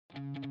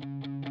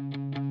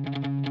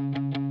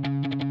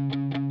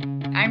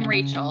I'm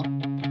Rachel.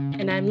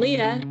 And I'm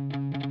Leah.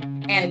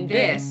 And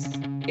this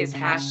is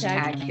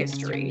Hashtag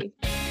History,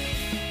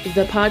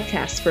 the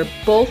podcast for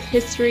both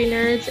history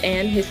nerds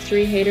and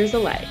history haters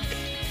alike,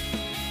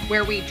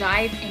 where we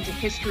dive into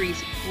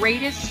history's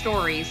greatest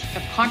stories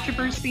of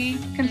controversy,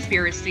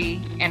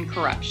 conspiracy, and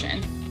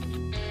corruption.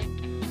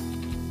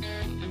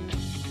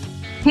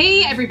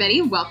 Hey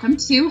everybody, welcome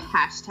to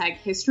Hashtag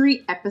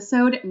History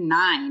episode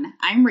 9.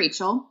 I'm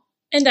Rachel.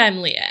 And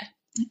I'm Leah.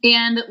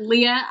 And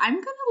Leah, I'm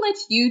going to let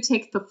you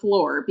take the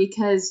floor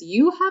because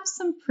you have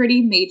some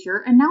pretty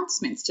major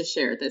announcements to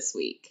share this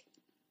week.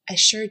 I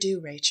sure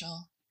do,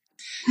 Rachel.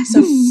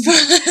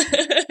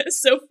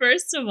 So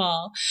first of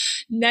all,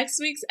 next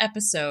week's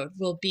episode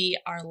will be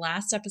our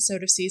last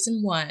episode of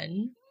season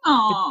 1.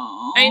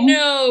 Aww. I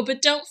know,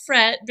 but don't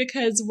fret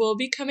because we'll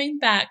be coming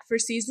back for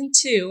season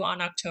 2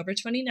 on October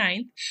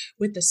 29th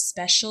with a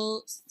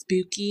special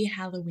spooky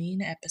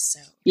Halloween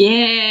episode.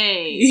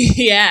 Yay!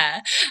 Yeah,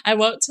 I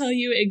won't tell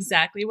you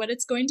exactly what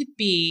it's going to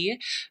be.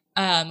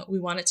 We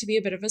want it to be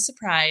a bit of a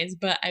surprise,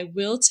 but I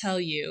will tell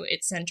you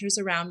it centers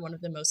around one of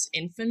the most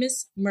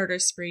infamous murder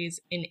sprees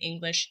in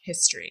English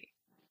history.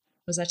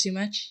 Was that too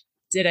much?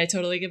 Did I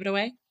totally give it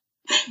away?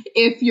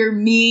 If you're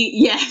me,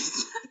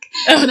 yes.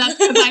 But that's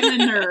because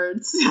I'm a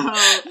nerd. So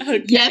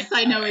okay, yes,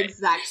 I know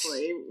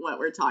exactly what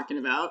we're talking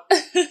about.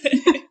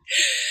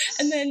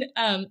 And then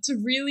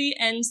to really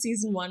end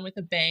season 1 with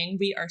a bang,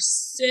 we are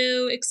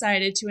so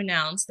excited to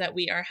announce that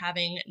we are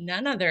having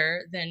none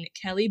other than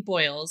Kelly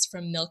Boyles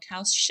from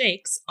Milkhouse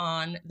Shakes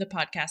on the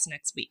podcast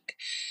next week.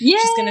 Yay!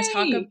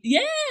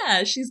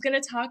 She's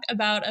going to talk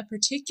about a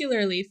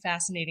particularly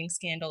fascinating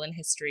scandal in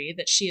history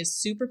that she is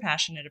super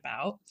passionate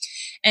about.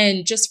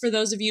 And just for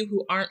those of you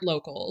who aren't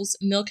locals,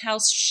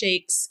 Milkhouse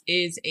Shakes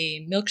is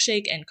a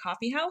milkshake and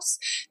coffee house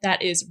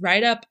that is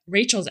right up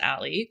Rachel's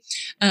alley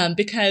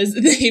because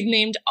they've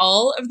named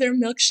all of their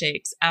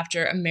milkshakes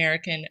after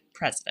American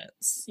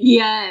presidents.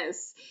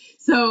 Yes.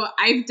 So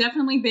I've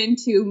definitely been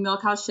to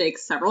Milkhouse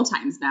Shakes several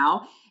times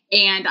now,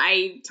 and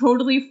I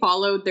totally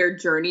followed their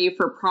journey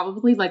for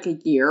probably like a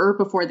year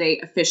before they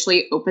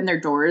officially opened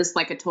their doors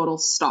like a total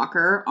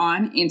stalker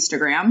on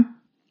Instagram.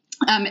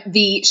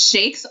 The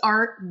shakes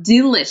are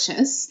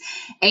delicious,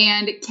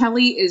 and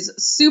Kelly is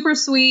super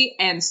sweet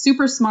and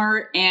super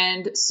smart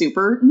and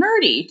super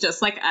nerdy,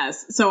 just like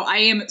us. So I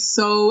am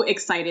so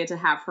excited to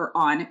have her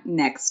on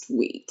next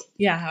week.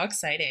 Yeah, how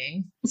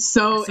exciting.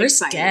 So our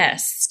first excited.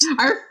 Guest.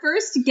 Our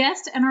first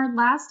guest and our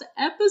last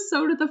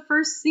episode of the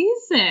first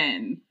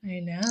season. I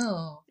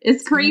know.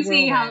 It's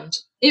crazy how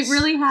it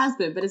really has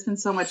been, but it's been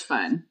so much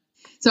fun.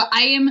 So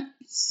I am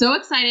so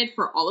excited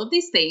for all of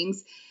these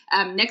things.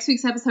 Next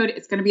week's episode,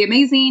 it's going to be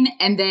amazing.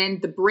 And then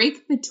the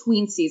break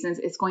between seasons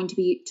is going to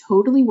be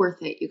totally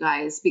worth it, you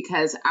guys,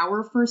 because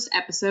our first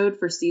episode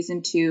for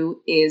season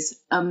 2 is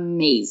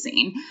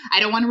amazing.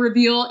 I don't want to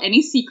reveal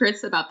any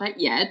secrets about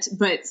that yet,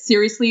 but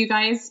seriously, you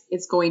guys,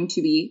 it's going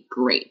to be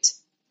great.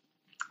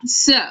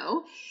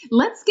 So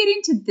let's get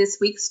into this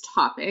week's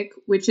topic,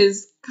 which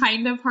is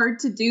kind of hard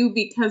to do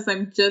because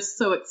I'm just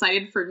so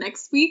excited for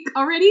next week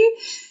already.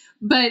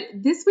 But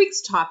this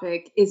week's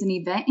topic is an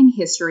event in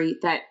history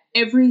that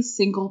every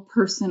single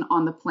person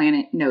on the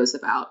planet knows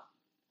about.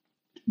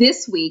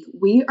 This week,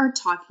 we are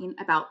talking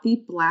about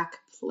the Black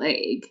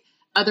Plague,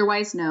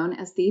 otherwise known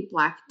as the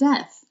Black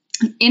Death.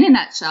 In a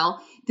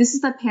nutshell, this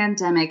is the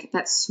pandemic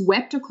that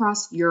swept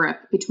across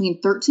Europe between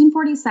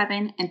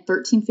 1347 and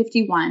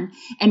 1351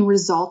 and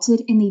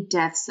resulted in the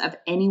deaths of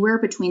anywhere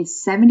between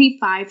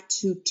 75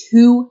 to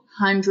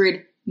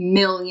 200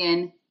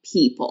 million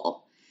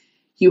people.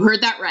 You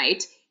heard that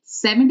right.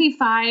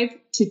 75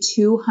 to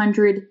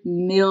 200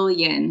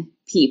 million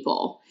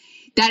people.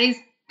 That is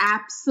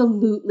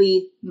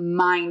absolutely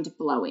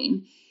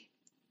mind-blowing.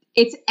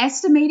 It's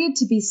estimated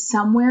to be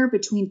somewhere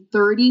between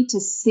 30 to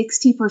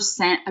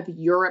 60% of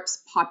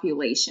Europe's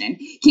population.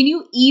 Can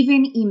you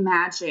even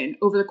imagine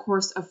over the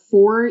course of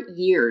 4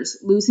 years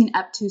losing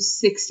up to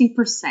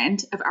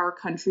 60% of our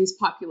country's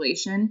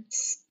population?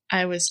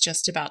 I was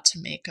just about to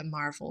make a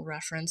Marvel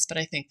reference, but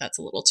I think that's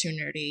a little too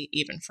nerdy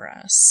even for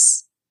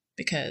us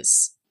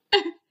because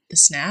the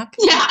snap?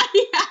 Yeah.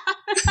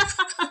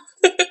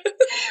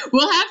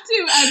 We'll have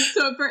to,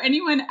 so for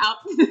anyone out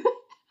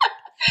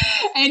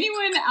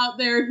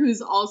there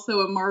who's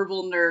also a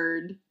Marvel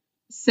nerd,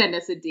 send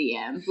us a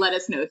DM. Let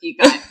us know if you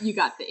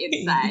got the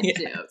inside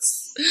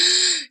jokes.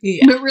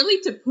 Yeah. But really,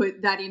 to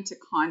put that into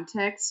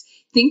context,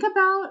 think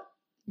about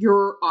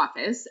your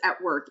office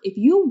at work. If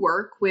you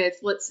work with,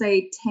 let's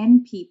say,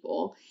 10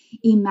 people,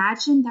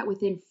 imagine that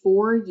within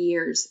 4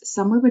 years,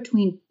 somewhere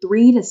between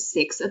 3 to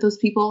 6 of those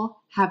people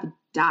have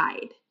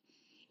died.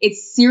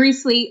 It's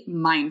seriously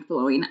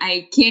mind-blowing.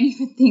 I can't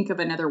even think of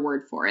another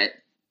word for it.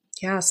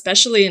 Yeah,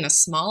 especially in a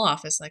small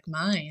office like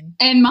mine.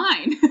 And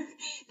mine.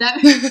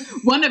 That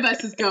one of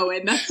us is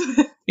going. That's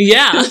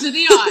yeah. Those are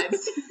the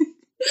odds.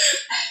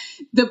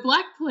 The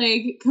Black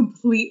Plague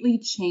completely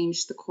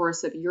changed the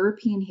course of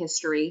European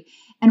history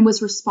and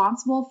was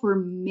responsible for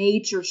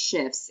major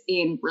shifts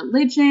in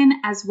religion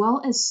as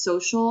well as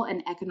social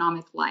and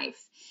economic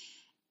life.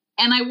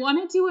 And I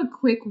want to do a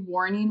quick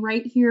warning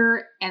right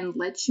here and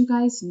let you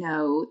guys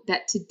know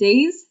that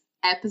today's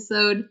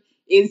episode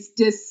is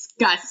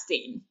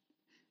disgusting.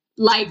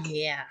 Like,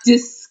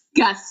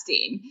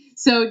 disgusting.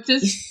 So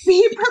just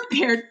be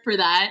prepared for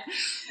that.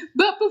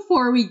 But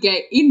before we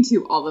get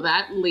into all of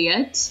that,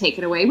 Leah, take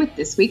it away with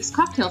this week's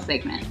cocktail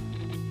segment.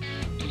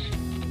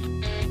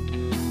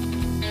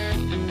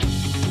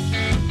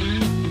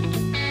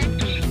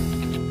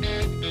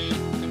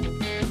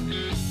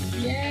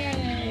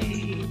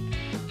 Yay!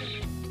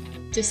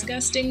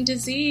 Disgusting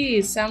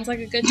disease. Sounds like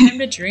a good time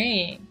to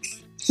drink.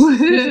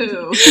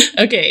 Woohoo!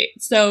 Okay,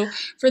 so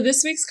for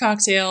this week's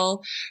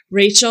cocktail,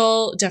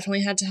 Rachel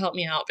definitely had to help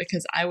me out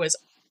because I was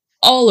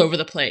all over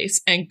the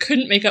place and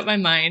couldn't make up my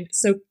mind.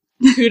 So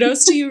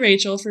kudos to you,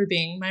 Rachel, for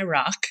being my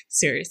rock.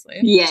 Seriously.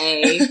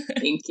 Yay.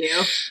 Thank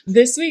you.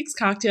 This week's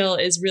cocktail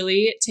is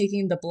really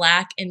taking the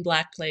Black in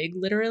Black Plague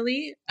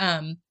literally.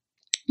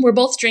 We're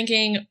both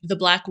drinking the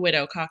Black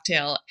Widow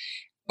cocktail,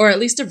 or at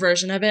least a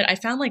version of it. I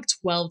found like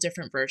 12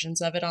 different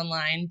versions of it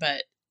online,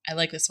 but I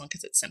like this one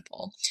because it's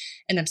simple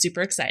and I'm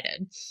super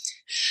excited.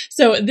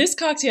 So this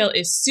cocktail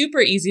is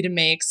super easy to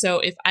make. So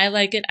if I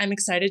like it, I'm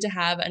excited to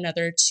have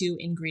another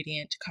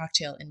 2-ingredient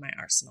cocktail in my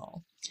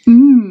arsenal.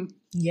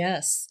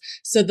 Yes.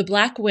 So the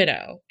Black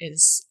Widow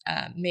is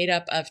made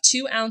up of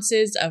 2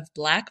 ounces of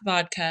black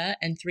vodka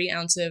and 3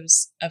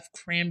 ounces of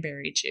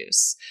cranberry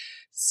juice.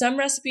 Some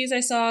recipes I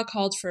saw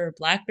called for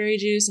blackberry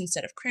juice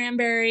instead of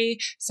cranberry.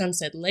 Some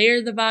said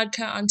layer the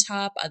vodka on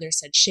top. Others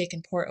said shake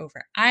and pour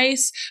over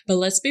ice. But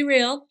let's be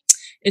real.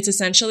 It's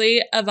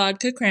essentially a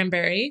vodka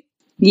cranberry.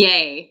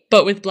 Yay.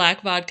 But with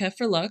black vodka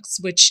for looks,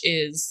 which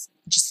is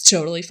just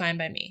totally fine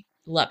by me.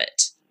 Love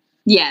it.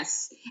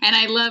 Yes. And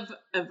I love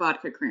a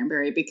vodka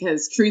cranberry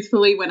because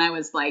truthfully, when I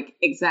was like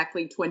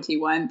exactly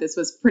 21, this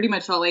was pretty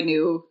much all I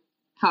knew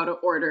how to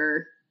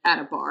order at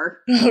a bar.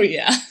 Oh,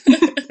 yeah.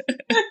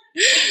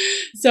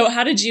 So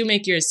how did you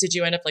make yours? Did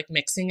you end up like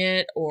mixing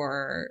it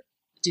or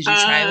did you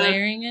try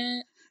layering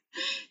it?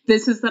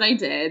 This is what I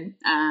did.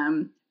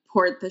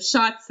 Poured the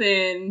shots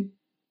in,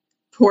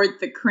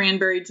 poured the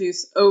cranberry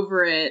juice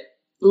over it,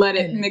 let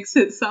it mix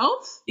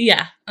itself.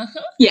 Yeah.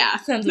 Yeah.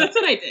 Sounds that's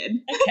what I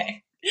did.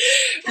 Okay.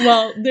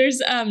 Well,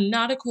 there's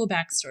not a cool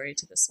backstory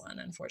to this one,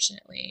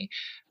 unfortunately,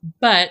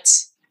 but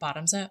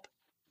bottoms up.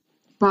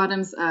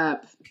 Bottoms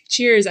up.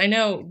 Cheers. I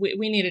know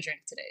we need a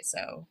drink today,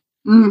 so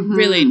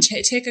really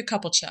take a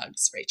couple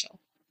chugs, Rachel.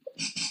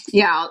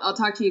 Yeah, I'll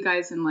talk to you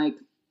guys in like,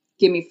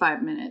 give me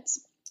 5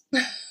 minutes.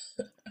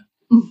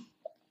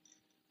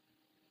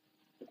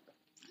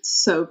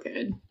 So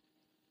good.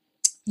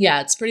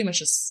 Yeah, it's pretty much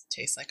just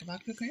tastes like a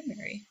vodka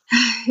cranberry.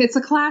 It's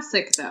a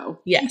classic, though.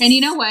 Yes. And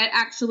you know what?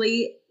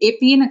 Actually, it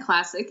being a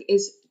classic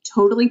is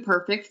totally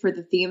perfect for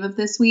the theme of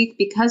this week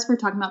because we're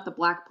talking about the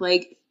Black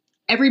Plague.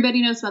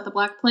 Everybody knows about the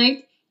Black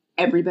Plague.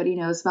 Everybody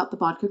knows about the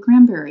vodka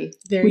cranberry.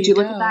 Would you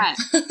look at that?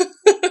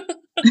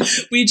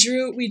 We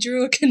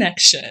drew a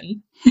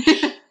connection.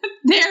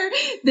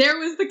 There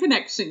was the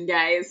connection,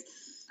 guys.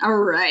 All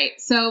right.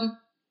 So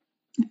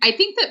I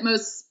think that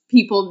most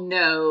people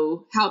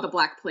know how the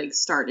Black Plague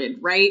started,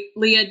 right?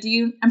 Leah,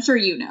 I'm sure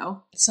you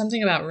know.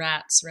 Something about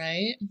rats,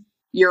 right?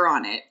 You're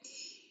on it.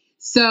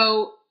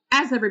 So,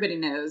 as everybody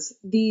knows,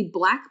 the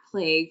Black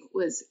Plague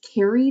was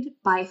carried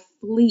by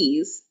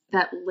fleas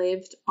that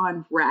lived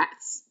on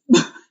rats.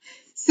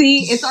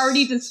 See, it's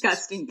already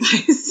disgusting,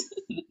 guys.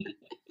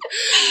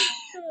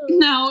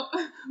 Now,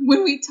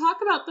 when we talk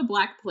about the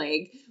Black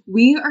Plague,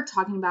 we are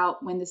talking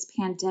about when this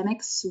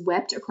pandemic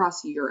swept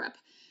across Europe.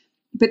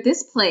 But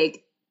this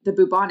plague, the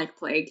bubonic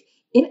plague,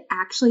 it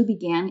actually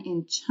began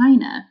in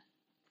China.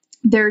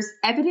 There's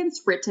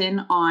evidence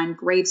written on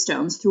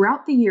gravestones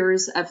throughout the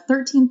years of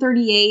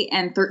 1338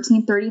 and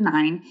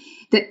 1339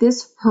 that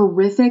this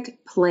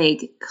horrific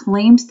plague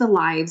claimed the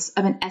lives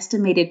of an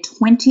estimated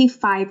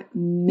 25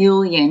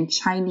 million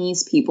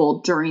Chinese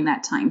people during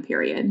that time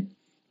period.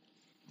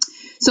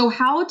 So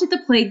how did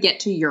the plague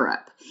get to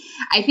Europe?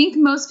 I think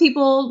most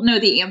people know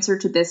the answer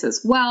to this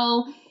as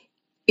well.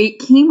 It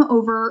came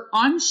over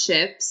on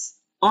ships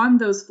on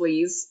those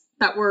fleas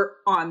that were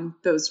on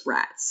those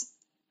rats.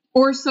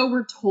 Or so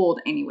we're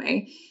told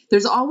anyway.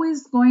 There's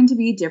always going to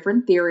be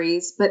different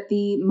theories, but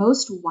the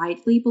most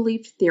widely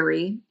believed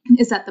theory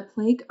is that the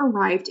plague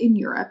arrived in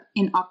Europe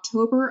in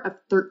October of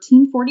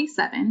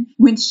 1347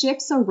 when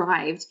ships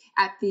arrived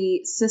at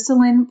the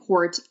Sicilian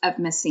port of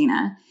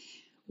Messina.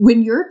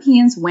 When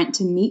Europeans went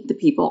to meet the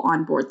people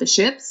on board the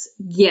ships,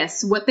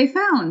 guess what they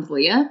found,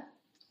 Leah?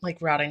 Like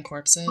rotting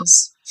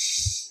corpses.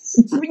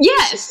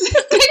 Yes.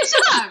 Good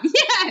job.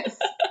 Yes.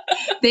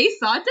 They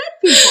saw dead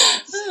people.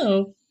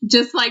 Oh.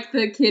 Just like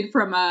the kid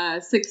from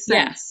Sixth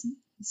Sense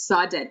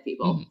saw dead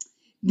people. Mm-hmm.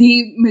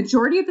 The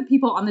majority of the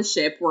people on the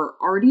ship were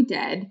already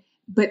dead,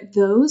 but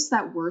those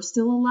that were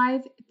still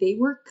alive, they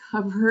were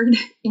covered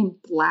in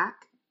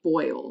black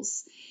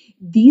boils.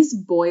 these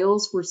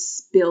boils were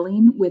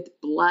spilling with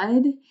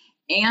blood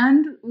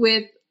and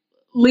with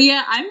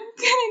Leah, I'm going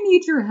to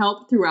need your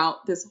help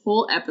throughout this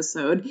whole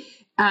episode.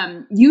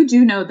 You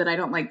do know that I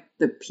don't like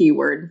the P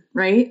word,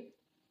 right?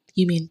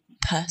 You mean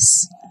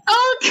pus?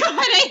 Oh, God,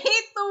 I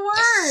hate the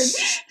word.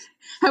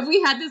 Have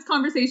we had this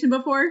conversation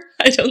before?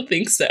 I don't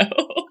think so.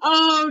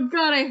 Oh,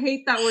 God, I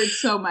hate that word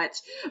so much.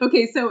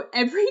 Okay, so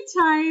every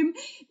time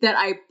that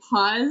I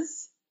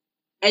pause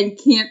and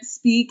can't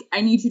speak,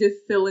 I need you to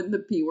fill in the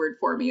P word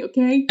for me,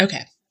 okay?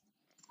 Okay.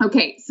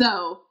 Okay,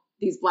 so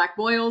these black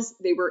boils,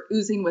 they were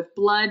oozing with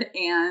blood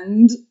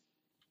and...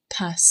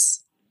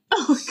 pus.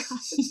 Oh, God,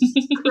 this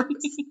is gross.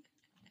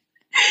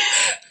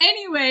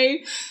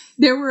 Anyway,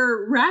 there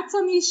were rats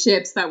on these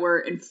ships that were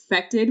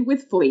infected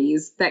with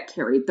fleas that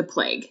carried the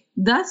plague,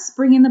 thus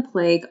bringing the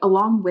plague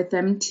along with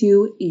them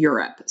to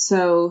Europe.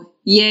 So,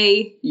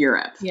 yay,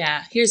 Europe.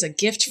 Yeah, here's a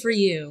gift for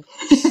you.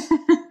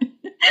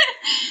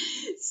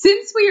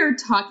 Since we are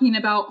talking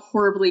about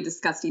horribly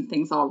disgusting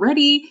things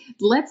already,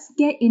 let's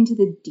get into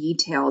the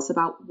details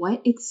about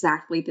what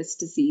exactly this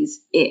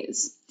disease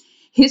is.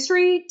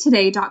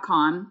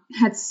 HistoryToday.com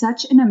had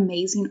such an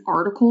amazing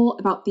article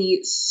about the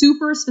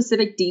super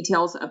specific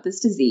details of this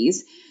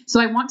disease, so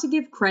I want to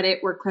give credit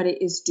where credit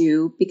is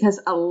due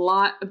because a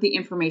lot of the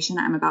information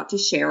I'm about to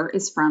share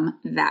is from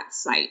that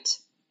site.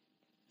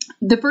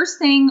 The first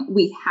thing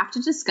we have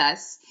to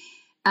discuss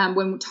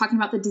when we're talking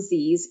about the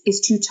disease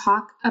is to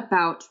talk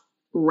about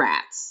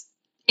rats.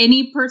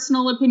 Any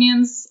personal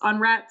opinions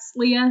on rats,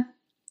 Leah?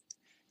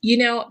 You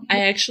know,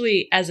 I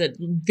actually, as a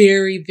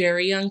very,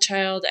 very young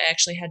child, I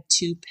actually had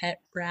 2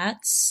 pet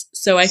rats.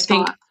 So I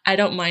think I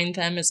don't mind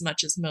them as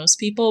much as most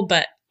people,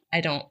 but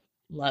I don't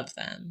love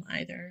them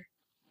either.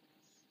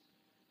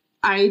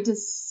 I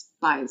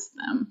despise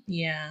them.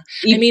 Yeah.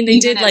 I mean, they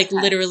did like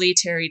literally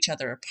tear each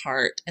other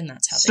apart, and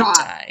that's how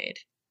they died.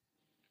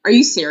 Are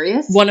you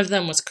serious? One of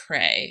them was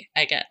cray.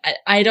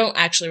 I don't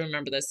actually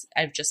remember this.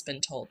 I've just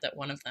been told that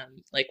one of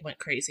them like went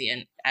crazy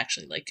and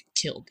actually like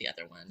killed the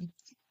other one.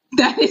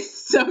 That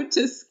is so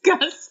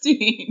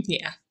disgusting.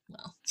 Yeah,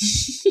 well,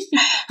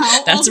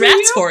 that's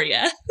rats for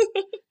you.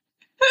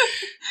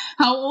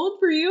 How old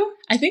were you?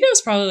 I think I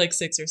was probably like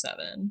 6 or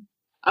 7.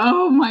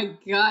 Oh my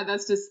God,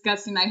 that's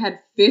disgusting. I had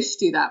fish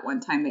do that one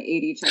time. They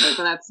ate each other,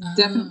 but that's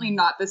definitely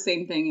not the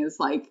same thing as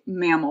like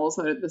mammals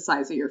that are the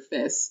size of your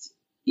fist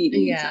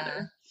eating each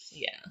other.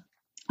 Yeah.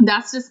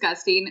 That's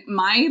disgusting.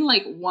 My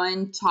like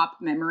one top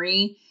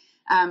memory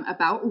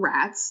about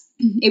rats,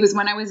 it was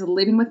when I was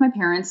living with my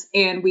parents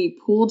and we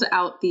pulled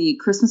out the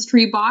Christmas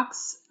tree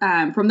box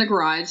from the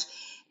garage.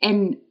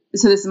 And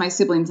so this is my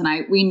siblings and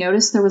I, we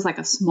noticed there was like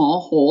a small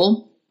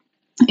hole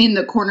in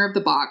the corner of the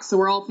box. So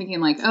we're all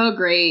thinking like, oh,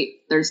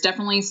 great. There's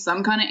definitely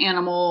some kind of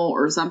animal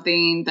or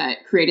something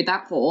that created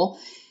that hole.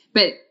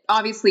 But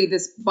obviously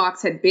this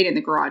box had been in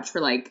the garage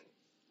for like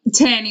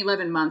 10,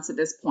 11 months at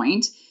this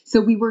point. So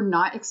we were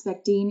not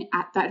expecting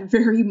at that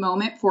very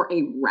moment for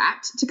a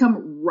rat to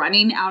come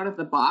running out of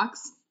the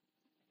box.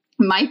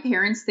 My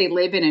parents, they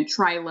live in a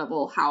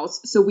tri-level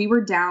house. So we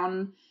were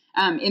down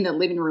in the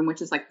living room,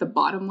 which is like the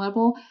bottom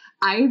level.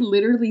 I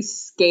literally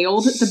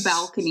scaled the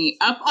balcony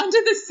up onto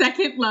the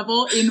second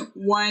level in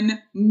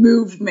one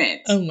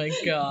movement. Oh my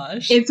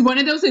gosh. It's one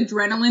of those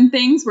adrenaline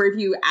things where if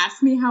you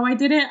ask me how I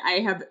did it, I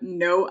have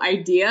no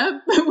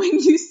idea. But when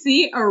you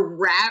see a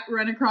rat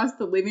run across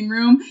the living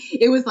room,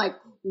 it was like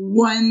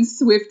one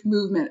swift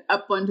movement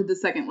up onto the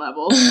second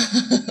level.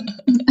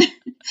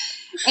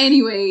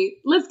 Anyway,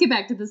 let's get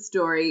back to the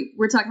story.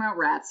 We're talking about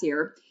rats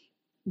here.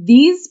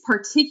 These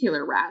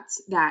particular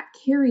rats that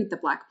carried the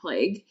Black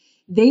Plague,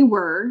 they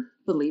were,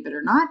 believe it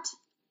or not,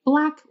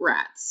 black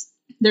rats.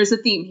 There's a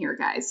theme here,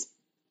 guys.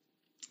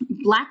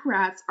 Black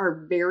rats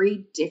are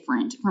very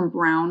different from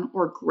brown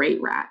or gray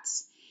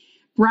rats.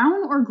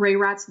 Brown or gray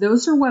rats,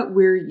 those are what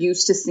we're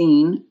used to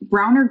seeing.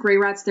 Brown or gray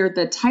rats, they're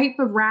the type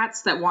of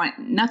rats that want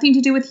nothing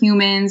to do with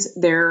humans.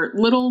 They're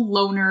little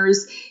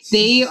loners.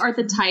 They are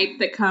the type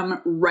that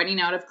come running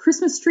out of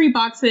Christmas tree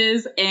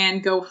boxes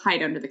and go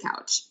hide under the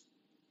couch.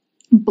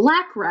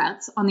 Black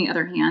rats, on the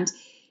other hand,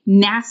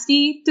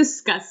 nasty,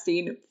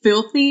 disgusting,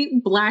 filthy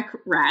black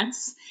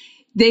rats,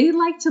 they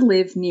like to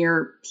live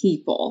near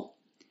people.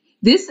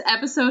 This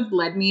episode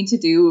led me to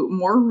do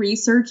more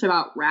research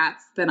about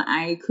rats than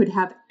I could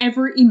have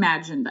ever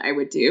imagined I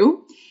would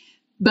do.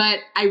 But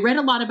I read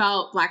a lot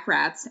about black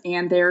rats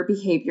and their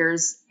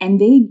behaviors,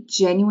 and they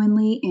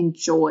genuinely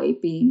enjoy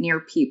being near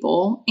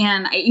people.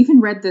 And I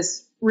even read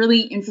this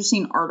really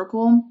interesting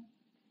article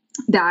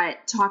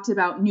that talked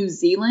about New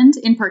Zealand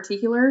in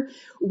particular,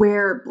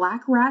 where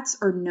black rats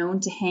are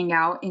known to hang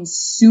out in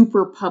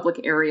super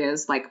public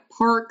areas like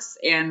parks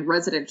and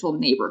residential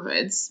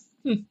neighborhoods.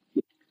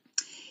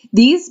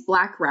 These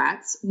black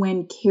rats,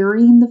 when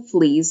carrying the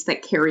fleas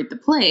that carried the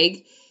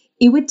plague,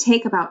 it would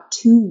take about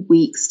 2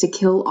 weeks to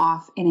kill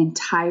off an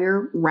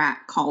entire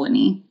rat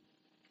colony.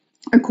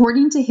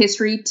 According to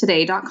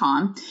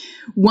HistoryToday.com,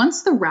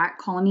 once the rat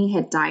colony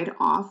had died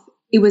off,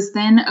 it was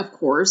then, of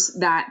course,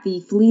 that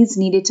the fleas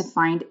needed to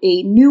find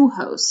a new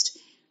host,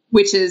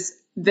 which is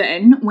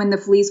then when the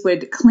fleas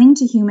would cling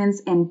to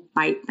humans and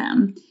bite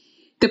them.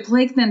 The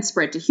plague then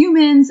spread to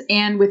humans,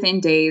 and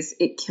within days,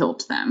 it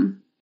killed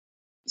them.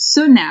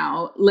 So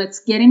now,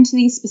 let's get into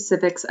the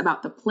specifics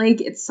about the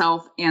plague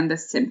itself and the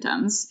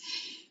symptoms.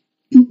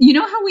 You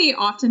know how we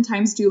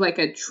oftentimes do like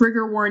a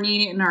trigger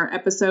warning in our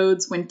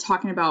episodes when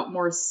talking about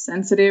more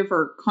sensitive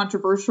or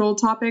controversial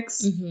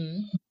topics? Mm-hmm.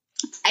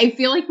 I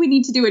feel like we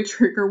need to do a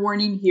trigger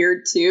warning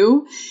here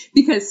too,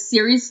 because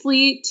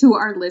seriously, to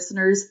our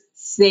listeners,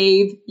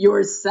 save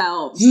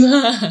yourselves.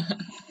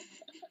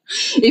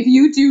 If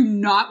you do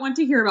not want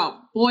to hear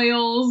about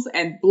boils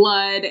and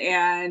blood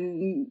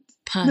and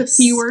Pus.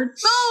 the P word,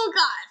 oh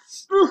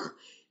God, ugh,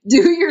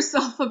 do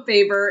yourself a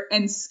favor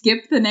and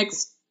skip the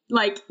next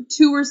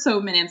 2 or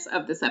so minutes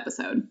of this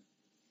episode.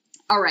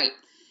 All right,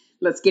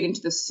 let's get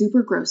into the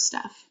super gross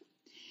stuff.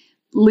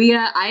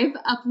 Leah, I've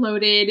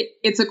uploaded,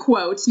 it's a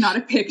quote, not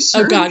a picture.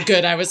 Oh God,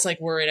 good. I was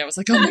worried. I was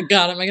like, oh my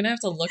God, am I going to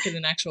have to look at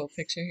an actual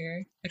picture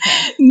here?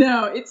 Okay.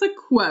 No, it's a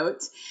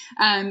quote.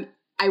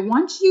 I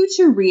want you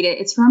to read it.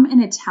 It's from an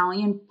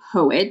Italian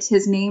poet.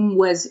 His name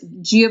was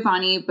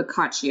Giovanni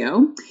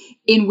Boccaccio,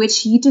 in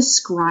which he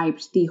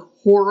described the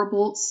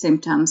horrible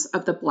symptoms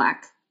of the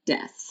Black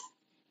Death.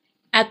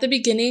 At the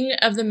beginning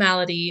of the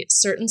malady,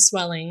 certain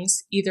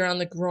swellings, either on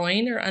the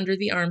groin or under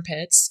the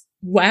armpits,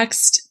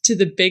 waxed to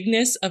the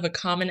bigness of a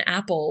common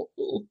apple,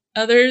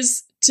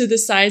 others to the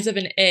size of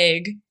an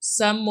egg,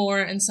 some more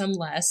and some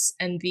less,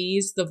 and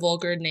these the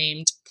vulgar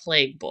named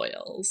plague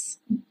boils.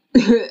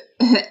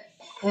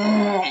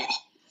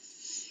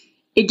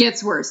 It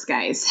gets worse,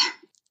 guys.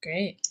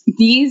 Great.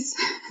 These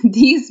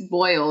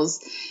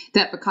boils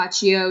that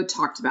Boccaccio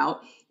talked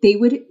about, they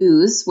would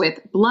ooze with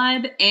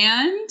blood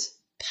and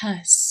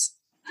pus.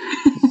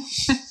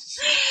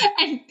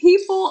 And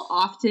people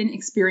often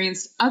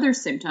experienced other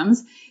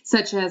symptoms,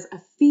 such as a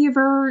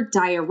fever,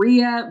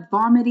 diarrhea,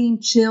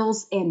 vomiting,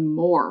 chills, and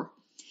more.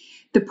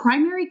 The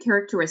primary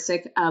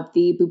characteristic of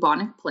the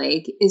bubonic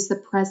plague is the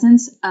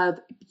presence of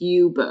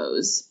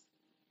buboes.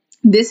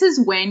 This is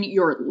when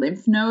your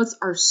lymph nodes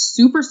are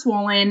super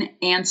swollen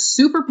and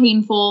super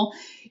painful,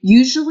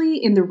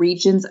 usually in the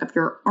regions of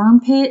your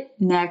armpit,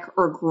 neck,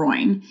 or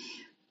groin.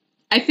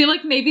 I feel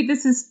like maybe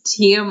this is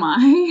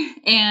TMI,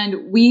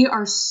 and we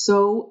are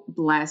so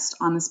blessed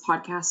on this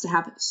podcast to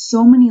have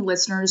so many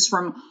listeners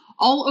from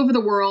all over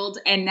the world,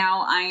 and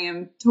now I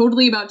am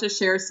totally about to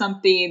share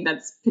something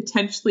that's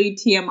potentially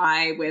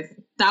TMI with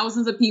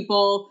thousands of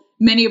people,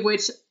 many of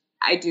which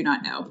I do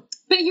not know.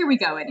 But here we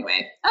go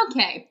anyway.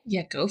 Okay.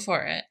 Yeah, go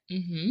for it.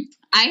 Mm-hmm.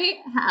 I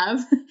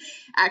have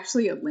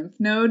actually a lymph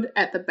node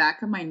at the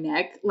back of my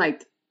neck,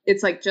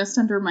 it's just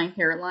under my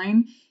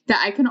hairline,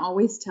 that I can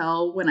always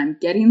tell when I'm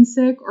getting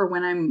sick or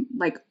when I'm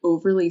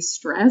overly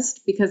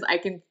stressed because I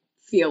can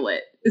feel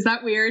it. Is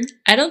that weird?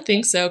 I don't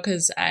think so,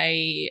 because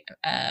I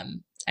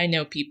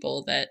know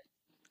people that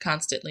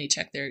constantly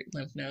check their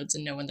lymph nodes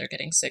and know when they're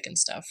getting sick and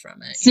stuff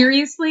from it.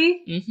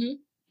 Seriously? Yeah. Mm-hmm.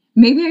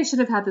 Maybe I should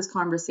have had this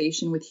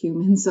conversation with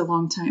humans a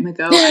long time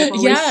ago.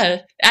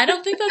 Yeah, I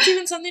don't think that's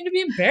even something to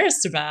be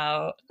embarrassed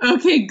about.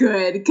 Okay,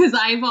 good. Because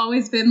I've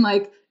always been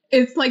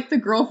it's like the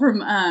girl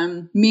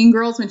from Mean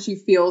Girls when she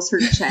feels her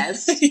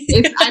chest.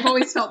 Yeah. I've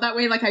always felt that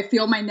way. I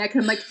feel my neck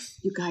and I'm like,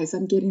 you guys,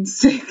 I'm getting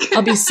sick.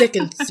 I'll be sick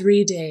in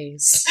 3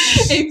 days.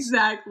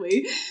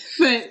 Exactly.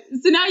 But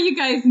so now you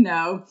guys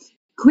know.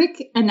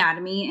 Quick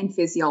anatomy and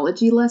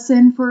physiology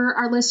lesson for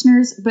our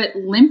listeners, but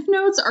lymph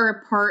nodes are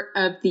a part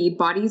of the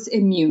body's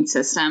immune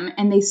system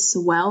and they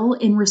swell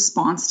in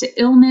response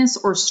to illness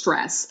or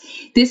stress.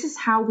 This is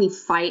how we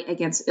fight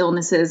against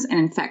illnesses and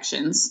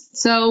infections.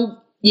 So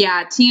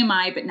yeah,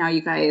 TMI, but now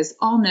you guys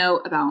all know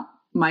about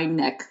my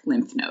neck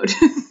lymph node.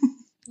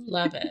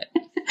 Love it.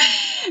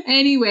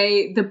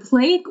 Anyway, the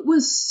plague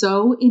was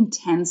so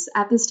intense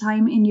at this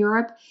time in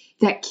Europe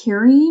that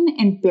carrying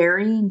and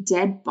burying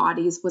dead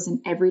bodies was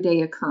an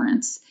everyday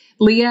occurrence.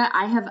 Leah,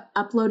 I have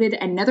uploaded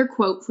another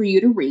quote for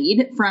you to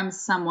read from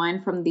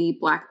someone from the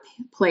Black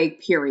Plague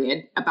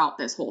period about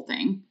this whole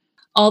thing.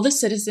 All the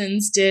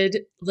citizens did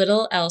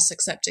little else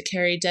except to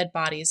carry dead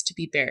bodies to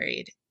be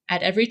buried.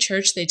 At every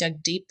church they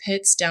dug deep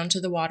pits down to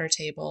the water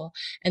table,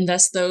 and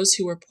thus those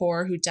who were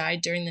poor who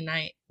died during the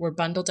night were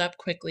bundled up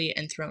quickly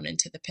and thrown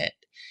into the pit.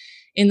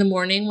 In the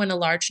morning, when a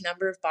large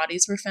number of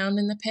bodies were found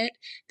in the pit,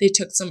 they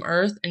took some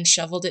earth and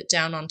shoveled it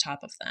down on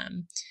top of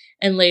them.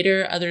 And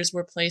later, others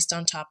were placed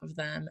on top of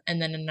them,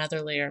 and then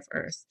another layer of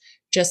earth,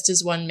 just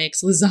as one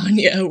makes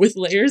lasagna with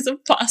layers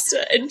of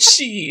pasta and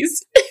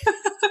cheese.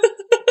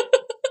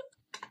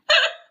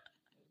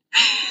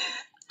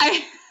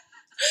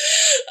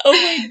 Oh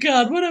my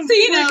God, what a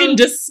freaking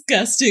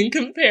disgusting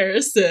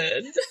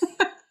comparison.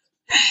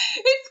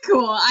 It's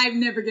cool. I'm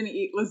never going to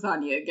eat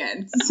lasagna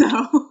again, so...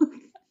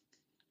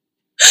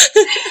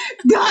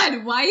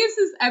 God, why is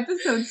this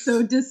episode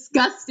so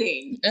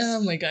disgusting?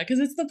 Oh my God, because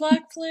it's the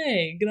Black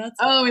Plague.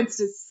 It's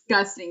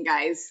disgusting,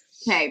 guys.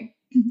 Okay.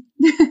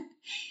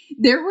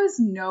 There was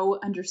no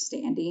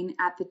understanding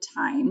at the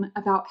time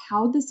about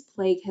how this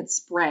plague had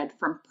spread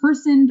from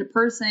person to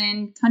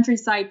person,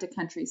 countryside to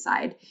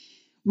countryside.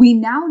 We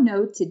now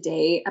know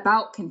today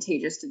about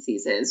contagious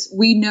diseases.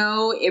 We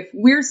know if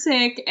we're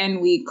sick and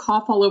we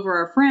cough all over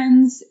our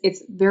friends,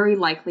 it's very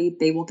likely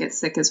they will get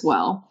sick as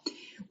well.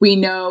 We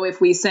know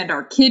if we send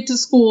our kid to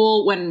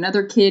school when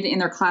another kid in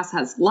their class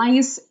has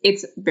lice,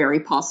 it's very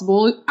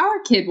possible our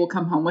kid will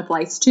come home with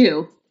lice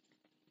too.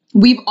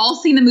 We've all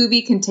seen the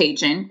movie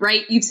Contagion,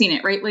 right? You've seen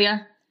it, right,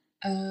 Leah?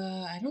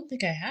 I don't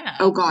think I have.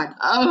 Oh, God.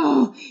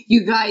 Oh,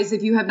 you guys,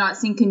 if you have not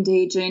seen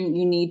Contagion,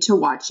 you need to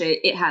watch it.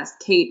 It has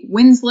Kate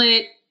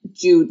Winslet,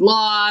 Jude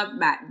Law,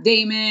 Matt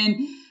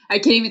Damon. I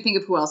can't even think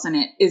of who else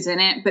is in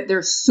it, but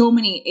there's so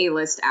many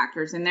A-list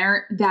actors in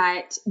there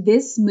that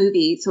this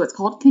movie, so it's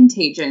called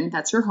Contagion.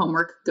 That's your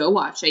homework. Go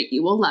watch it.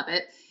 You will love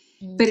it.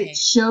 Okay. But it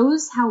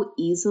shows how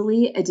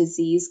easily a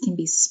disease can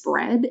be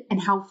spread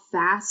and how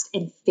fast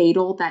and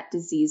fatal that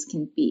disease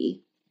can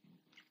be.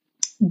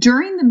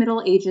 During the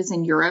Middle Ages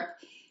in Europe,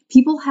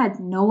 people had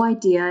no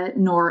idea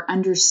nor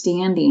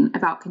understanding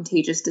about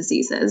contagious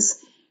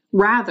diseases.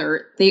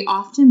 Rather, they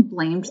often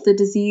blamed the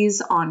disease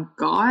on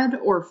God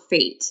or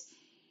fate.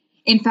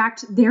 In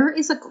fact, there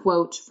is a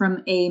quote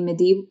from a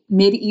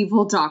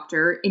medieval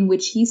doctor in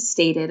which he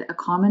stated a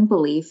common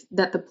belief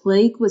that the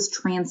plague was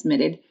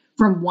transmitted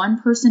from one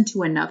person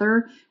to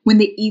another when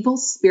the evil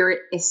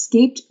spirit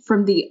escaped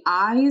from the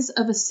eyes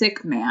of a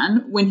sick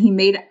man when he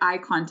made eye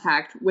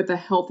contact with a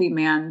healthy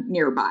man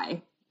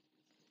nearby.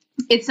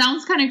 It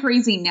sounds kind of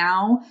crazy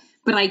now,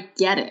 but I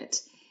get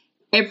it.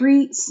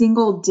 Every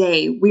single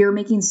day, we are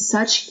making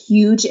such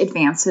huge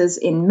advances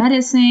in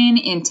medicine,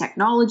 in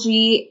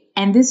technology,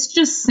 and this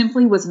just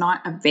simply was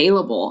not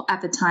available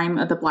at the time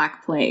of the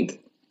Black Plague.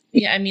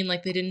 Yeah, I mean,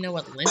 like, they didn't know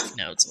what lymph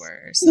nodes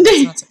were, so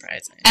that's not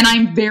surprising. And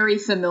I'm very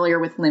familiar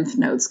with lymph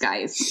nodes,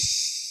 guys.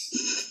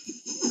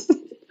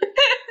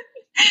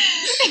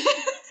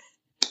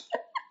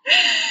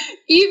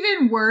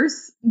 Even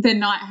worse than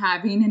not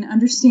having an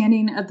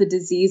understanding of the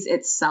disease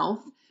itself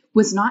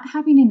was not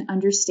having an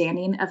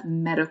understanding of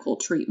medical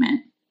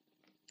treatment.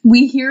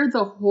 We hear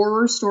the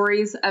horror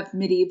stories of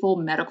medieval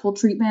medical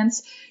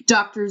treatments,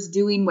 doctors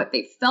doing what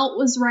they felt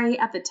was right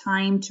at the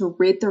time to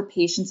rid their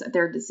patients of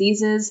their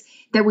diseases,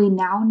 that we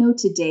now know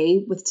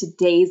today with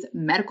today's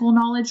medical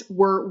knowledge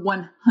were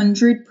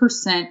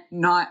 100%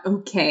 not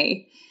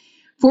okay.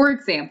 For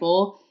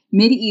example,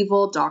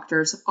 medieval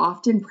doctors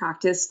often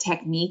practiced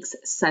techniques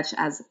such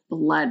as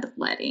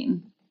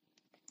bloodletting.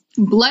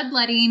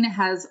 Bloodletting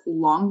has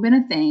long been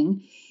a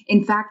thing.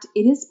 In fact,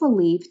 it is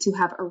believed to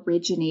have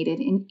originated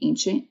in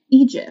ancient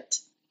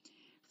Egypt.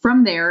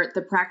 From there,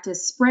 the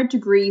practice spread to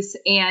Greece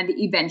and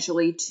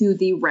eventually to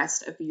the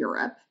rest of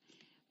Europe.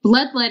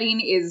 Bloodletting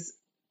is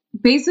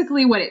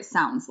basically what it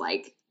sounds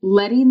like,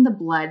 letting the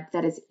blood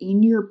that is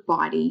in your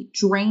body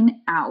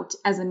drain out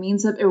as a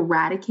means of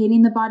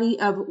eradicating the body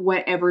of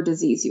whatever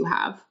disease you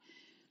have.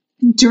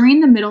 During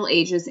the Middle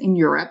Ages in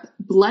Europe,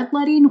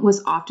 bloodletting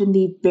was often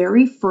the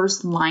very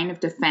first line of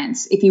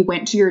defense if you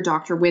went to your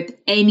doctor with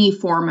any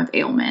form of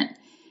ailment.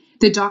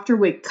 The doctor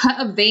would cut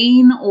a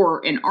vein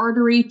or an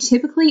artery,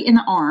 typically in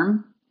the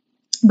arm,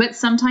 but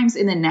sometimes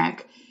in the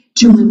neck,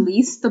 to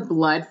release the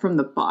blood from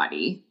the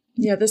body.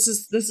 Yeah, this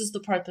is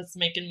the part that's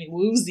making me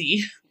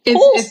woozy.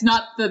 It's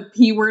not the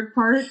P word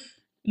part?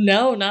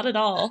 No, not at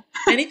all.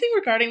 Anything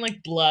regarding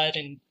like blood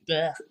and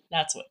bleh,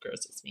 that's what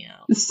grosses me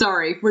out.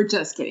 Sorry, we're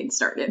just getting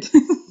started.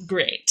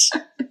 Great.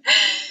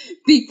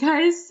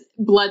 Because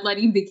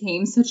bloodletting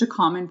became such a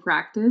common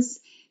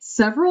practice,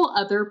 several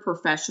other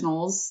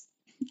professionals,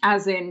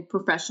 as in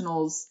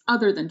professionals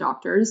other than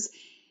doctors,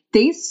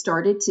 they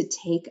started to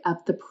take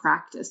up the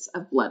practice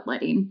of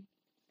bloodletting.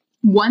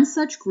 One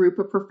such group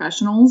of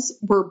professionals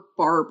were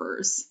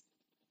barbers.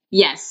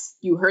 Yes,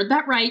 you heard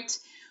that right.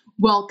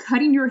 While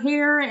cutting your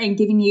hair and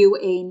giving you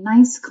a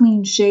nice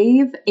clean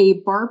shave, a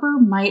barber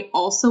might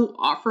also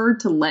offer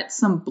to let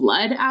some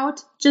blood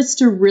out just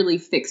to really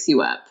fix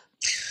you up.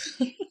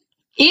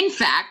 In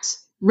fact,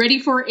 ready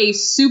for a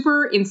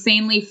super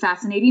insanely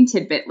fascinating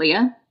tidbit,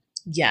 Leah?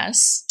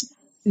 Yes.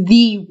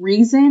 The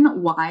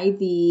reason why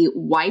the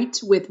white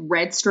with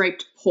red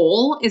striped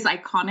pole is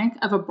iconic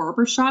of a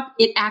barbershop,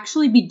 it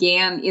actually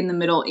began in the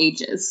Middle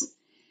Ages.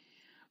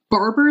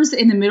 Barbers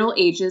in the Middle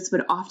Ages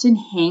would often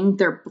hang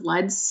their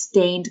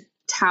blood-stained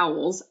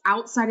towels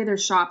outside of their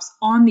shops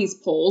on these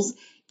poles,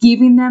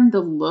 giving them the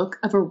look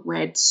of a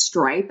red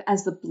stripe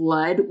as the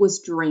blood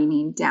was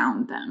draining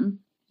down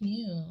them.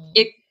 Ew.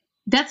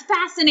 That's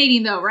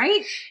fascinating though,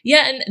 right?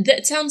 Yeah, and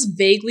that sounds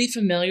vaguely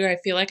familiar. I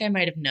feel like I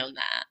might have known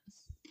that.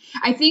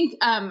 I think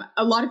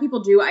a lot of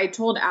people do. I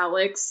told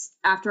Alex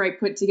after I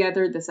put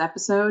together this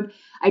episode,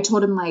 I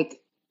told him like,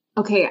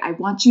 okay, I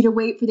want you to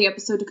wait for the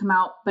episode to come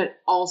out, but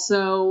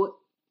also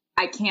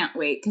I can't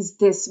wait because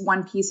this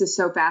one piece is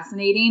so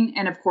fascinating.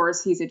 And of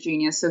course, he's a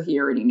genius, so he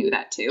already knew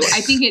that too.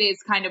 I think it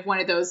is kind of one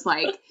of those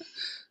like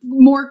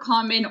more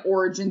common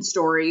origin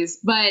stories,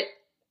 but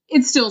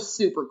it's still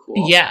super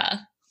cool.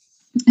 Yeah.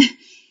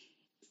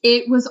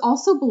 It was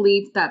also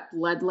believed that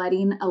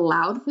bloodletting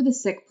allowed for the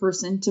sick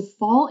person to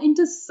fall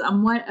into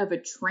somewhat of a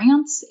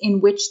trance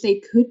in which they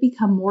could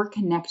become more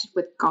connected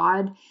with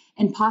God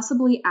and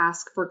possibly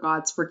ask for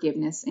God's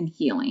forgiveness and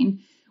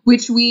healing,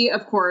 which we,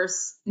 of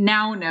course,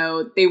 now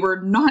know they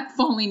were not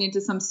falling into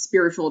some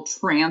spiritual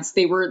trance.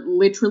 They were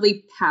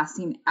literally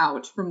passing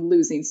out from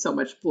losing so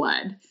much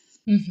blood.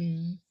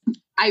 Mm-hmm.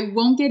 I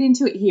won't get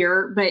into it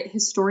here, but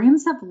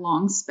historians have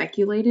long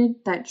speculated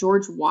that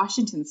George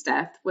Washington's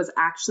death was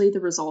actually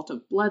the result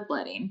of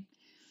bloodletting.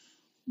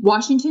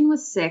 Washington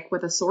was sick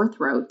with a sore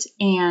throat,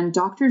 and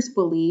doctors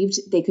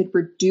believed they could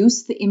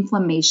reduce the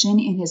inflammation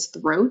in his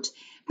throat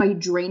by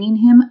draining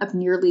him of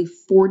nearly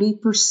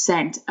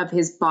 40% of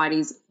his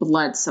body's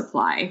blood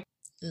supply.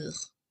 Ugh.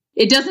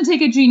 It doesn't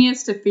take a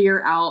genius to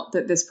figure out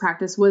that this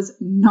practice was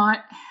not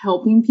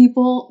helping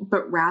people,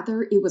 but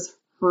rather it was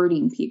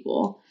hurting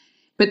people.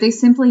 But they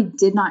simply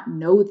did not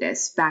know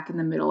this back in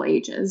the Middle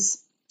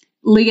Ages.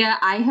 Leah,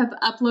 I have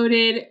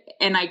uploaded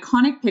an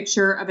iconic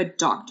picture of a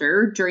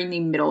doctor during the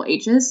Middle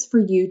Ages for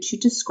you to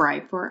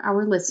describe for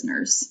our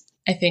listeners.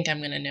 I think I'm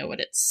going to know what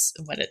it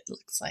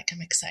looks like.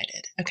 I'm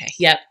excited. Okay.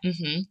 Yep.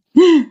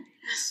 Mm-hmm.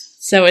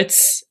 So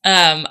it's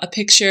a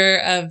picture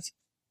of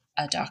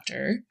a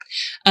doctor.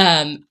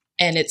 And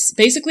it's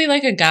basically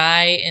like a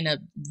guy in a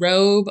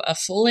robe, a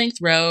full-length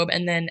robe.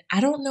 And then I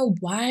don't know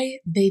why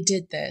they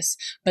did this,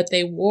 but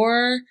they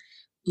wore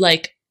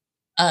like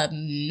a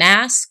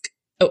mask.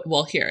 Oh,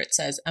 well, here it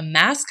says a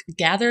mask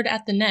gathered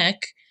at the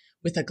neck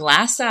with a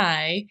glass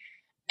eye,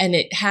 and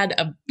it had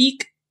a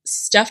beak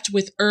stuffed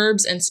with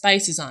herbs and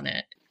spices on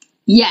it.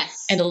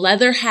 Yes. And a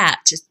leather hat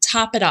to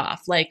top it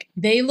off. Like,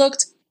 they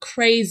looked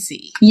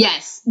crazy.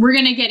 Yes. We're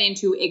going to get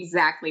into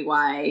exactly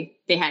why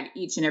they had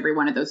each and every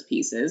one of those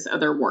pieces of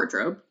their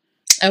wardrobe.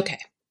 Okay.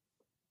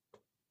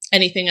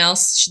 Anything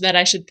else that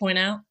I should point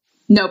out?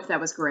 Nope,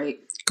 that was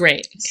great.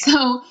 Great. Okay.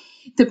 So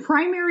the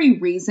primary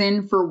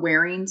reason for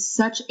wearing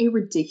such a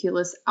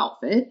ridiculous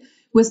outfit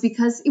was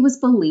because it was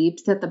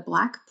believed that the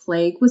Black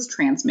Plague was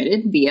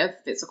transmitted via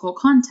physical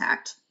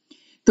contact.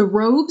 The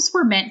robes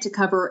were meant to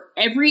cover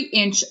every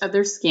inch of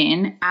their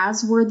skin,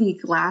 as were the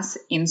glass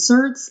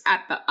inserts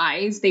at the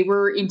eyes. They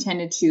were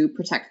intended to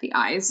protect the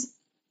eyes.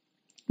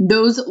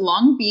 Those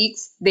long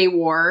beaks they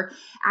wore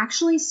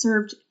actually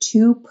served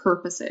two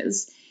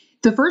purposes.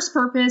 The first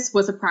purpose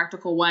was a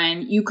practical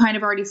one. You kind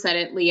of already said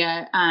it,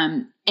 Leah.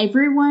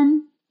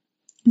 Everyone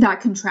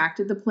that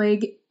contracted the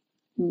plague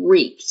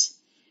reeked.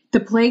 The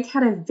plague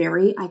had a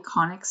very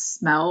iconic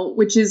smell,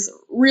 which is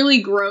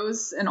really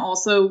gross and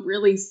also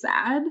really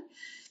sad.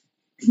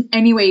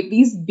 Anyway,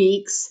 these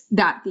beaks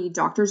that the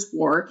doctors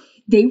wore,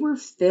 they were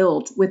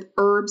filled with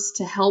herbs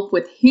to help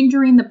with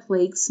hindering the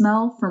plague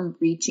smell from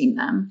reaching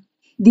them.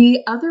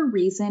 The other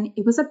reason,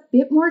 it was a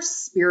bit more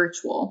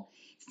spiritual.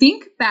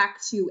 Think back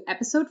to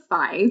episode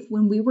 5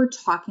 when we were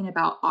talking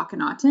about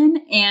Akhenaten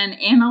and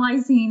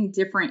analyzing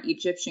different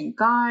Egyptian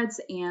gods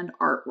and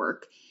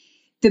artwork.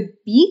 The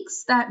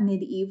beaks that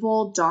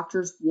medieval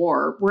doctors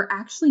wore were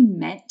actually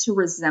meant to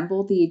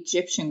resemble the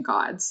Egyptian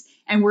gods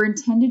and were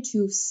intended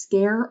to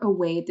scare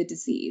away the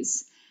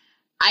disease.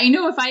 I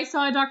know if I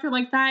saw a doctor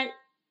like that,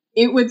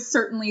 it would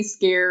certainly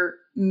scare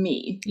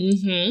me.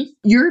 Mm-hmm.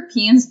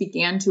 Europeans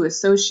began to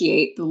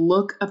associate the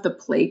look of the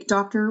plague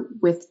doctor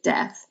with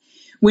death.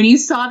 When you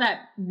saw that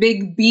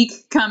big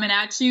beak coming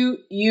at you,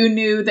 you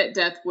knew that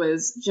death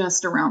was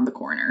just around the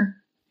corner.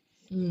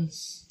 Mm.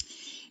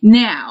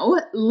 Now,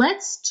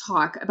 let's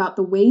talk about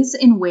the ways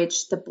in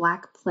which the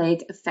Black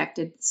Plague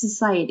affected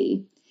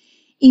society.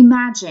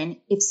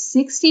 Imagine if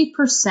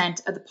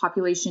 60% of the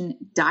population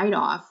died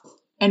off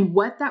and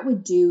what that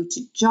would do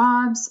to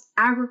jobs,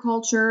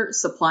 agriculture,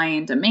 supply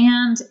and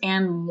demand,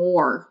 and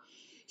more.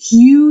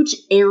 Huge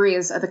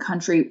areas of the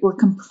country were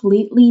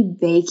completely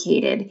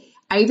vacated,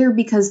 either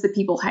because the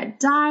people had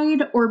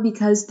died or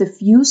because the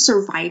few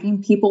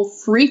surviving people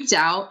freaked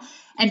out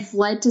and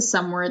fled to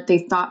somewhere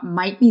they thought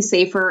might be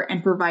safer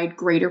and provide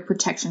greater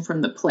protection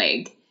from the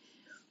plague.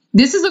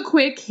 This is a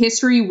quick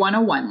History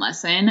 101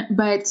 lesson,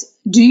 but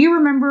do you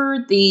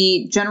remember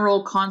the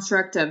general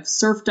construct of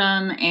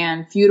serfdom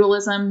and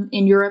feudalism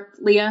in Europe,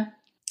 Leah?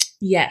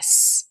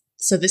 Yes.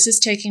 So this is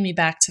taking me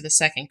back to the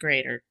second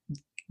grade, or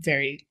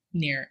very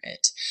near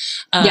it.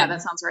 Yeah,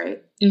 that sounds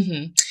right.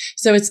 Mm-hmm.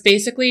 So it's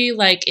basically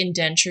like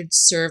indentured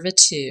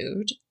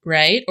servitude,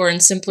 right? Or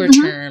in simpler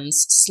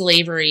terms,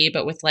 slavery,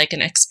 but with like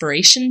an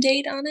expiration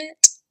date on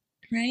it,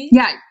 right?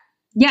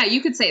 Yeah,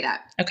 you could say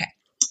that. Okay.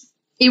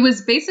 It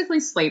was basically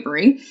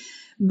slavery,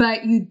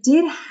 but you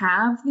did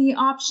have the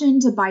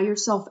option to buy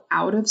yourself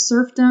out of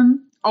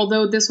serfdom,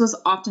 although this was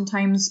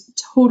oftentimes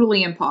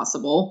totally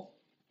impossible.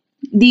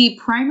 The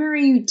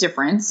primary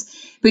difference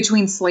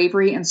between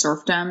slavery and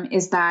serfdom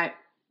is that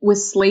with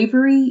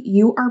slavery,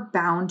 you are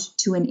bound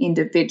to an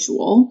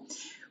individual.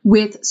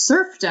 With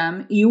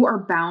serfdom, you are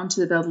bound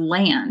to the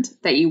land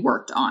that you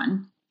worked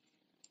on.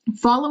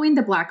 Following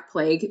the Black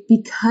Plague,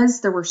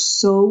 because there were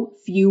so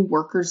few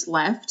workers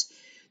left,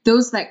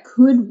 those that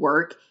could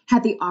work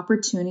had the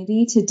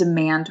opportunity to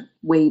demand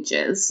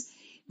wages.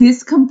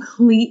 This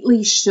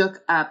completely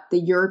shook up the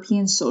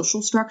European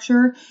social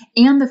structure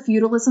and the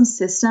feudalism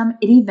system.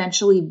 It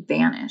eventually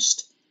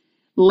vanished.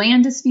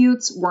 Land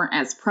disputes weren't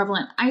as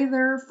prevalent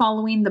either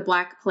following the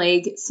Black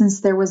Plague,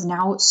 since there was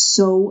now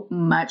so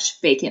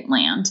much vacant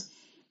land.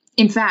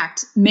 In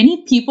fact,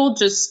 many people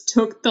just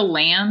took the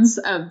lands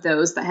of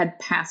those that had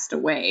passed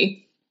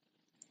away.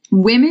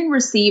 Women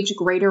received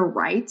greater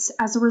rights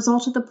as a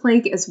result of the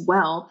plague as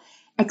well,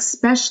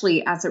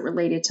 especially as it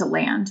related to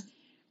land.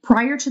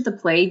 Prior to the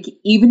plague,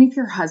 even if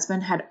your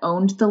husband had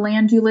owned the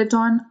land you lived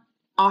on,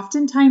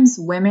 oftentimes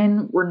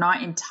women were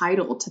not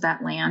entitled to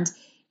that land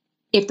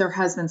if their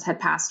husbands had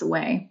passed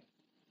away.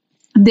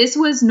 This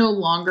was no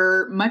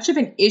longer much of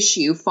an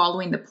issue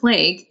following the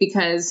plague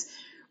because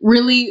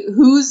really,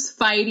 who's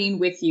fighting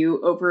with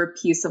you over a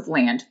piece of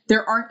land?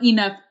 There aren't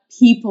enough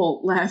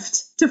people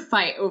left to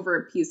fight over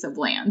a piece of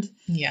land.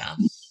 Yeah.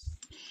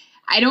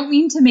 I don't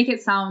mean to make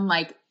it sound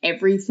like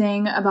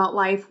everything about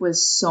life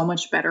was so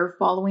much better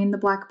following the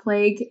Black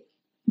Plague,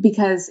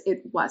 because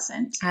it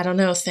wasn't. I don't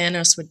know.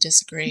 Thanos would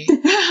disagree.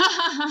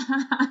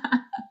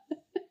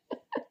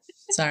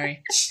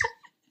 Sorry.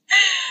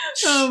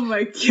 Oh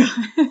my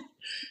God.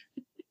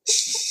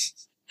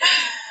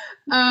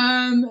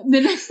 The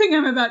next thing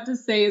I'm about to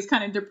say is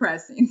kind of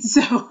depressing.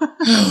 So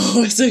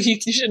you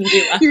shouldn't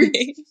be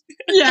laughing.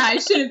 Yeah, I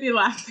shouldn't be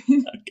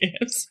laughing. Okay,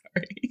 I'm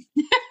sorry.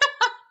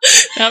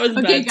 That was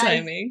bad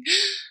timing.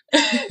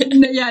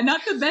 Yeah,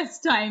 not the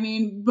best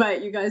timing,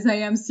 but you guys, I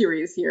am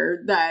serious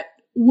here that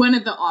one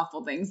of the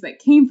awful things that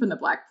came from the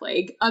Black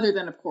Plague, other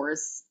than, of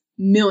course,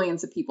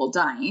 millions of people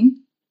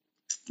dying,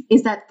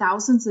 is that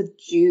thousands of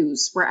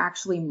Jews were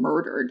actually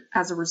murdered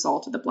as a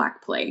result of the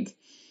Black Plague.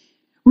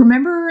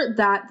 Remember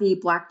that the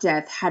Black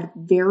Death had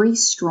very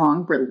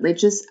strong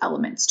religious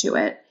elements to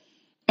it,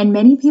 and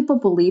many people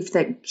believed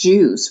that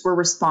Jews were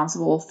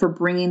responsible for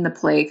bringing the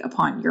plague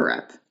upon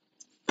Europe.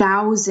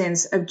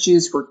 Thousands of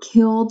Jews were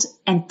killed,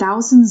 and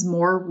thousands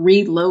more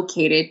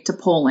relocated to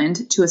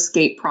Poland to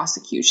escape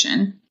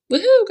prosecution.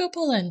 Woohoo, go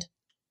Poland!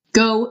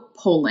 Go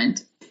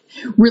Poland.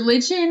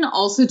 Religion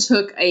also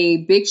took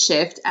a big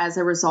shift as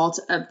a result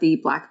of the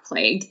Black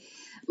Plague.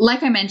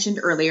 Like I mentioned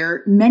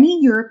earlier,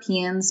 many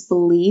Europeans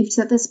believed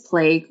that this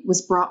plague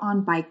was brought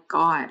on by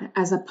God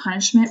as a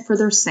punishment for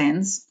their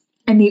sins,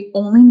 and the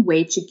only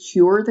way to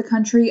cure the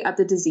country of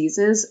the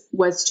diseases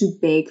was to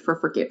beg for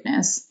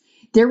forgiveness.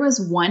 There was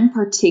one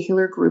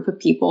particular group of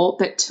people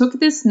that took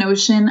this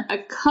notion a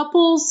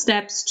couple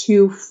steps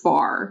too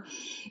far.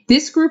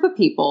 This group of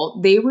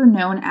people, they were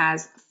known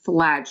as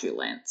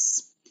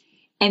flagellants,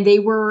 and they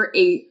were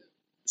a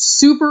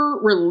super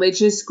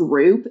religious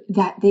group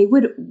that they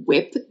would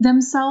whip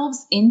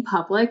themselves in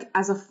public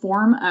as a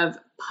form of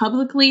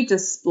publicly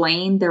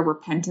displaying their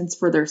repentance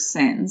for their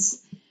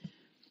sins.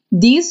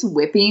 These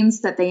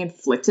whippings that they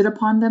inflicted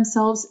upon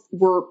themselves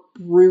were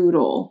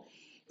brutal.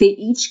 They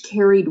each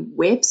carried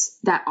whips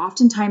that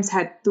oftentimes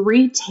had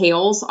 3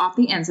 tails off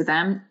the ends of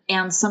them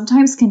and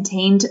sometimes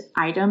contained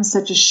items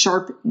such as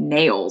sharp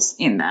nails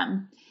in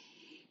them.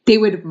 They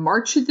would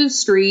march through the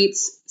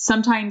streets,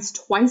 sometimes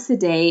twice a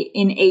day,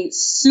 in a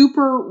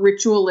super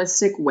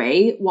ritualistic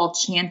way while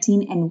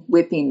chanting and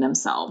whipping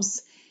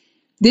themselves.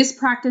 This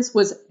practice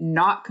was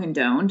not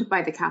condoned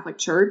by the Catholic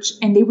Church,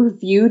 and they were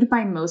viewed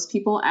by most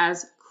people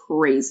as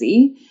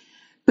crazy.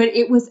 But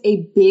it was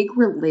a big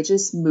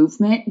religious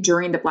movement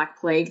during the Black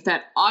Plague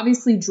that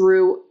obviously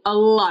drew a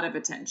lot of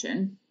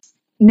attention.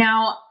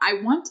 Now,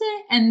 I want to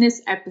end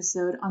this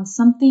episode on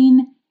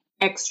something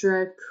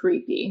extra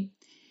creepy.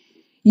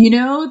 You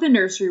know the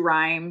nursery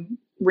rhyme,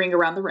 Ring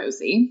Around the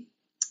Rosie?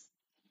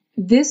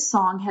 This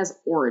song has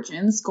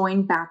origins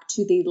going back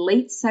to the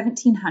late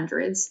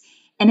 1700s,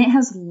 and it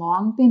has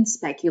long been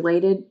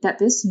speculated that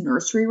this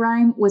nursery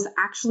rhyme was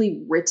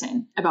actually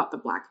written about the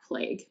Black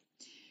Plague.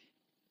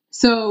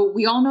 So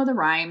we all know the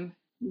rhyme,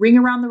 ring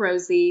around the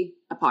rosy,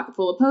 a pocket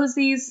full of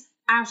posies,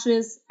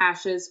 ashes,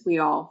 ashes, we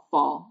all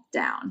fall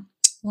down.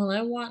 Well,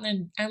 I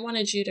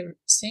wanted you to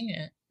sing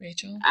it,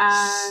 Rachel.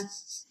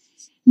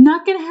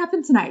 Not gonna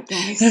happen tonight,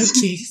 guys.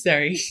 Okay,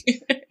 sorry.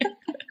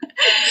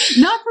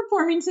 Not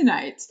performing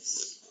tonight.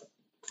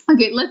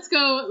 Okay, let's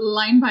go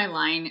line by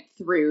line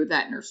through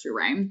that nursery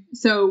rhyme.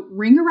 So,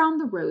 ring around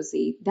the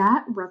rosy,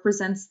 that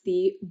represents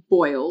the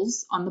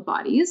boils on the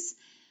bodies.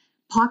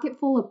 Pocket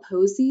full of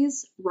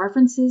posies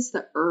references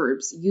the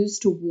herbs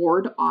used to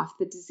ward off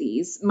the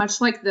disease, much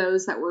like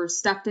those that were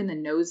stuffed in the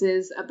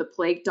noses of the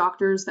plague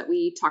doctors that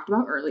we talked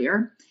about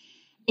earlier.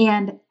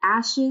 And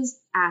ashes,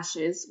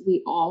 ashes,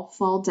 we all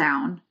fall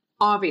down,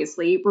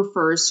 obviously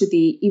refers to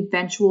the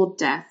eventual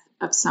death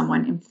of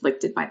someone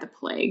inflicted by the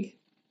plague.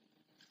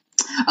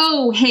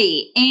 Oh,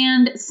 hey,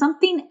 and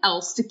something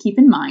else to keep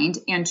in mind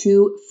and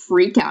to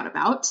freak out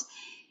about.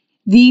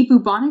 The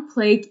bubonic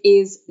plague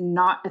is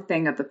not a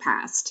thing of the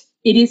past.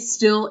 It is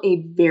still a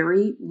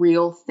very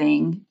real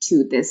thing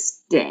to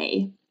this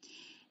day.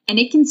 And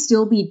it can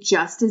still be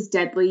just as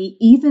deadly,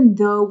 even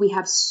though we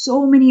have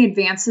so many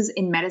advances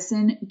in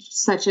medicine,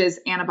 such as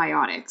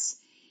antibiotics.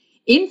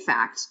 In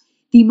fact,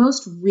 The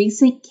most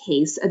recent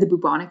case of the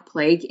bubonic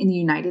plague in the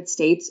United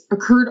States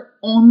occurred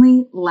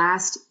only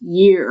last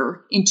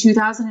year in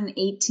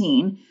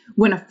 2018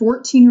 when a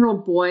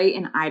 14-year-old boy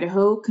in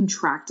Idaho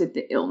contracted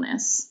the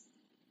illness.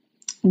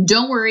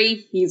 Don't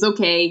worry, he's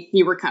okay,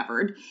 he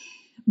recovered.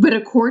 But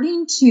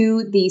according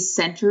to the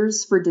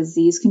Centers for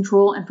Disease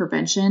Control and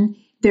Prevention,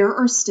 there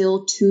are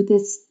still to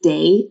this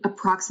day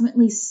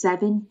approximately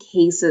 7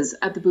 cases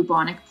of the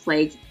bubonic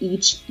plague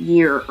each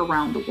year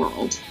around the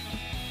world.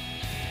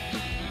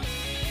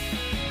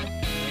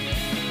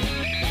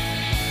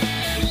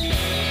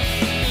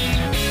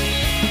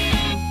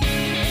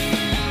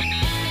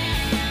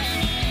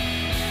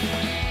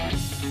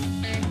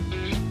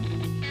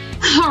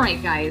 All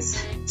right,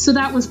 guys. So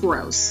that was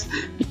gross.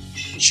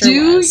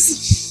 Sure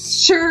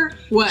was. Sure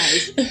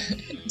was.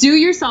 Do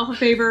yourself a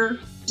favor,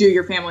 do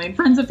your family and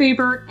friends a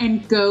favor,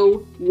 and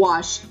go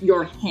wash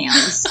your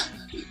hands.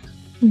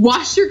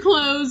 Wash your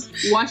clothes,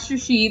 wash your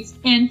sheets,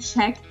 and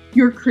check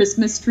your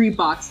Christmas tree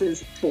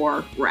boxes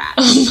for rats.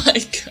 Oh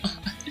my god.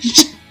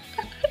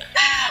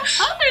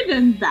 Other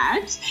than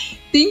that,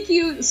 thank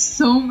you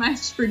so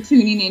much for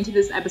tuning into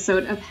this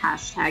episode of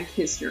Hashtag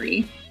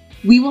History.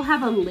 We will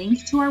have a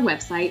link to our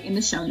website in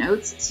the show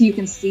notes so you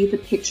can see the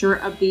picture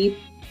of the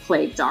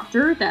plague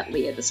doctor that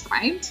Leah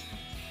described.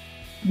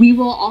 We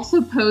will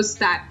also post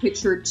that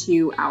picture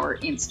to our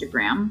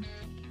Instagram.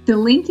 The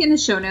link in the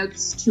show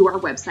notes to our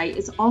website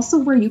is also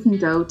where you can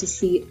go to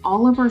see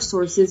all of our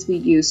sources we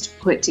used to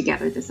put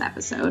together this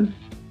episode.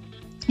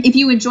 If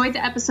you enjoyed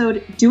the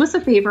episode, do us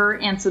a favor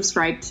and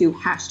subscribe to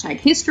Hashtag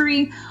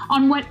History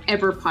on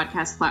whatever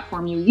podcast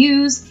platform you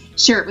use.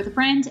 Share it with a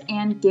friend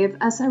and give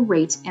us a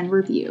rate and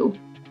review.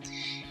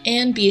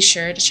 And be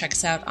sure to check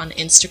us out on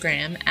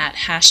Instagram at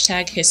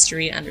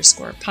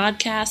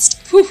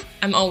 #history_podcast. Whew,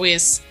 I'm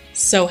always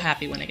so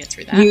happy when I get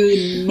through that.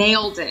 You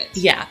nailed it.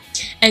 Yeah.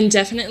 And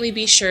definitely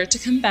be sure to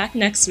come back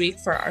next week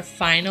for our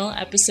final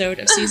episode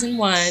of season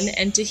 1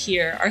 and to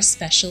hear our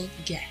special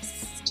guest.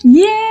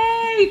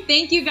 Yay!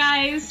 Thank you,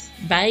 guys.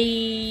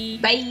 Bye.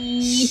 Bye.